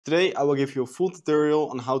Today I will give you a full tutorial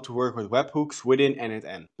on how to work with webhooks within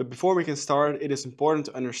n8n. But before we can start, it is important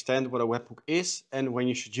to understand what a webhook is and when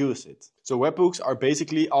you should use it. So webhooks are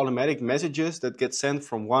basically automatic messages that get sent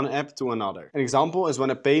from one app to another. An example is when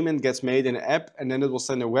a payment gets made in an app and then it will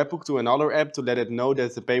send a webhook to another app to let it know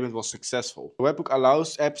that the payment was successful. The webhook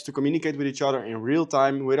allows apps to communicate with each other in real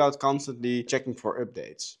time without constantly checking for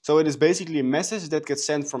updates. So it is basically a message that gets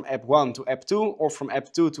sent from app 1 to app 2 or from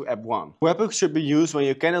app 2 to app 1. Webhooks should be used when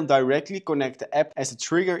you cannot directly connect the app as a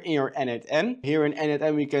trigger in your n8n. Here in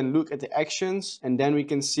n8n we can look at the actions and then we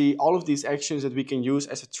can see all of these actions that we can use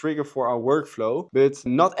as a trigger for our workflow, but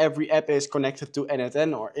not every app is connected to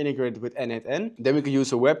n8n or integrated with n8n. Then we can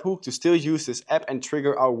use a webhook to still use this app and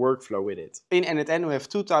trigger our workflow with it. In n8n we have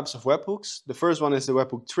two types of webhooks. The first one is the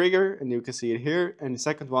webhook trigger, and you can see it here, and the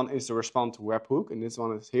second one is the respond to webhook, and this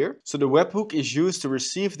one is here. So the webhook is used to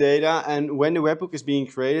receive data, and when the webhook is being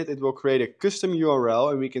created it will create a custom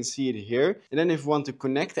URL, and we can see it here. And then if we want to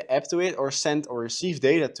connect the app to it or send or receive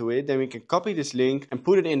data to it, then we can copy this link and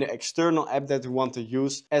put it in the external app that we want to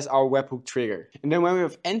use as our webhook trigger. And then when we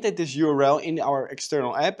have entered this URL in our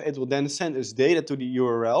external app, it will then send us data to the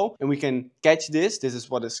URL, and we can catch this. This is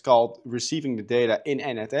what is called receiving the data in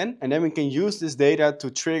n8n, and then we can use this data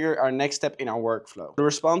to trigger our next step in our workflow. The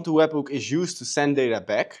respond to webhook is used to send data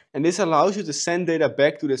back, and this allows you to send data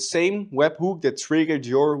back to the same webhook that triggered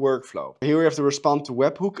your workflow. Here we have the respond to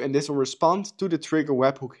webhook, and this will respond to the trigger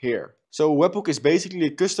webhook here. So a webhook is basically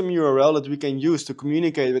a custom URL that we can use to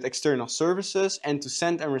communicate with external services and to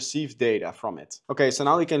send and receive data from it. Okay, so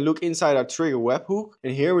now we can look inside our trigger webhook,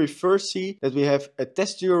 and here we first see that we have a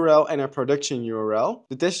test URL and a production URL.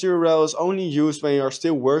 The test URL is only used when you are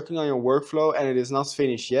still working on your workflow and it is not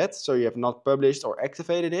finished yet, so you have not published or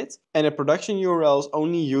activated it. And a production URL is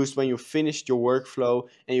only used when you finished your workflow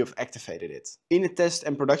and you've activated it. In the test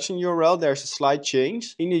and production URL there's a slight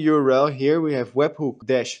change. In the URL here we have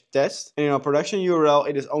webhook-test. And in our production URL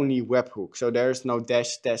it is only webhook, so there is no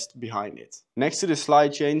 -test behind it. Next to the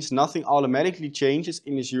slide change, nothing automatically changes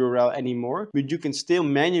in this URL anymore, but you can still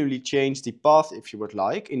manually change the path if you would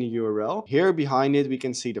like in the URL. Here behind it we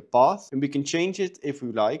can see the path, and we can change it if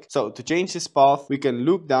we like. So to change this path we can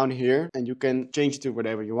look down here and you can change it to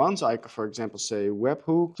whatever you want. So I can for example say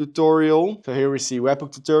webhook tutorial. So here we see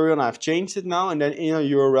webhook tutorial and I've changed it now, and then in our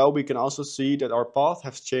URL we can also see that our path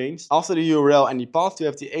has changed. After the URL and the path we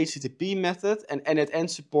have the HTTP method, and n8n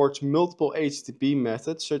supports multiple HTTP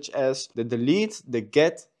methods such as the delete, the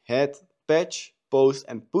get, head, patch, post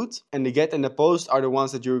and put. And the get and the post are the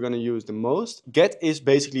ones that you're going to use the most. Get is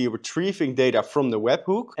basically retrieving data from the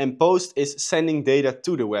webhook, and post is sending data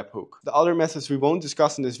to the webhook. The other methods we won't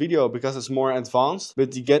discuss in this video because it's more advanced,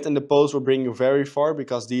 but the get and the post will bring you very far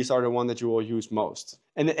because these are the ones that you will use most.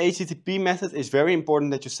 And the HTTP method is very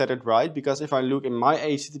important that you set it right, because if I look in my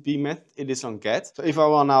HTTP method, it is on get. So if I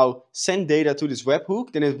will now send data to this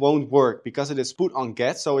webhook, then it won't work because it is put on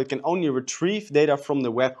get, so it can only retrieve data from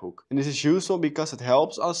the webhook. And this is useful because it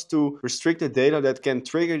helps us to restrict the data that can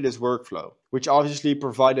trigger this workflow, which obviously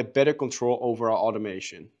provide a better control over our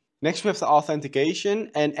automation. Next we have the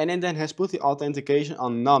authentication, and n8n has put the authentication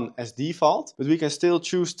on none as default, but we can still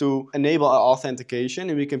choose to enable our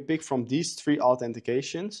authentication, and we can pick from these three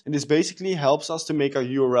authentications. And this basically helps us to make our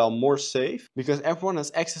URL more safe because everyone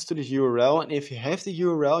has access to this URL, and if you have the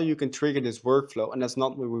URL you can trigger this workflow, and that's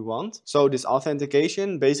not what we want. So this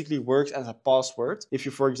authentication basically works as a password. If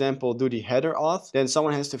you for example do the header auth, then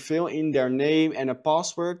someone has to fill in their name and a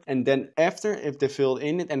password, and then after, if they filled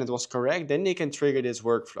in it and it was correct, then they can trigger this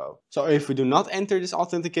workflow. So if we do not enter this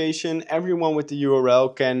authentication, everyone with the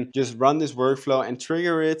URL can just run this workflow and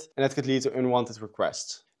trigger it, and that could lead to unwanted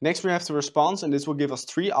requests. Next we have the response, and this will give us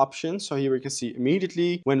three options. So here we can see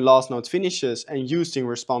immediately, when last node finishes, and using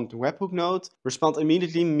respond to webhook node. Respond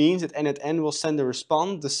immediately means that n8n will send a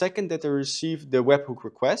response the second that they receive the webhook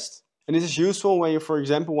request. And this is useful when you for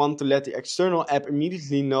example want to let the external app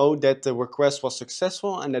immediately know that the request was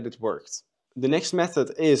successful and that it worked. The next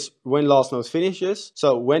method is when last node finishes.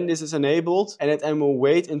 So when this is enabled, n8n will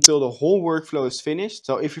wait until the whole workflow is finished.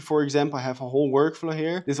 So if you for example have a whole workflow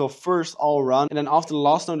here, this will first all run, and then after the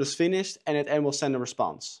last node is finished, n8n will send a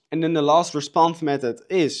response. And then the last response method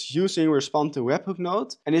is using respond to webhook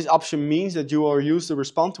node, and this option means that you will use the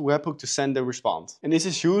respond to webhook to send the response. And this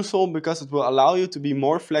is useful because it will allow you to be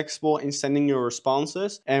more flexible in sending your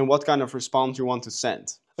responses and what kind of response you want to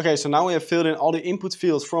send. Okay, so now we have filled in all the input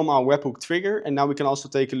fields from our webhook trigger, and now we can also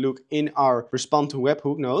take a look in our respond to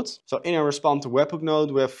webhook node. So in our respond to webhook node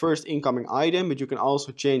we have first incoming item, but you can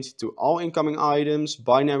also change it to all incoming items,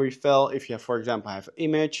 binary file if you have for example have an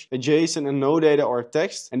image, a JSON, and no data or a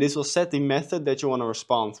text, and this will set the method that you want to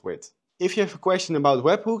respond with. If you have a question about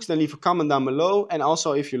webhooks, then leave a comment down below, and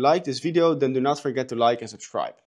also if you like this video, then do not forget to like and subscribe.